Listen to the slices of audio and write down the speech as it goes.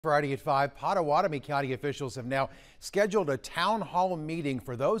Friday at 5, Pottawatomie County officials have now scheduled a town hall meeting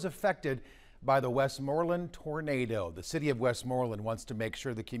for those affected by the Westmoreland tornado. The city of Westmoreland wants to make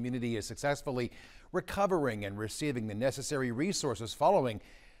sure the community is successfully recovering and receiving the necessary resources following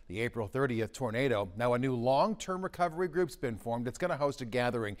the April 30th tornado. Now, a new long-term recovery group's been formed. It's going to host a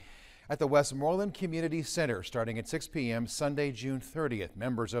gathering at the Westmoreland Community Center starting at 6 p.m. Sunday, June 30th.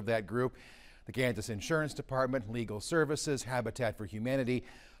 Members of that group, the Kansas Insurance Department, Legal Services, Habitat for Humanity,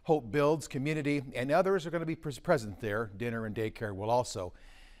 Hope Builds, Community, and others are going to be present there. Dinner and daycare will also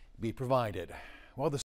be provided. Well, the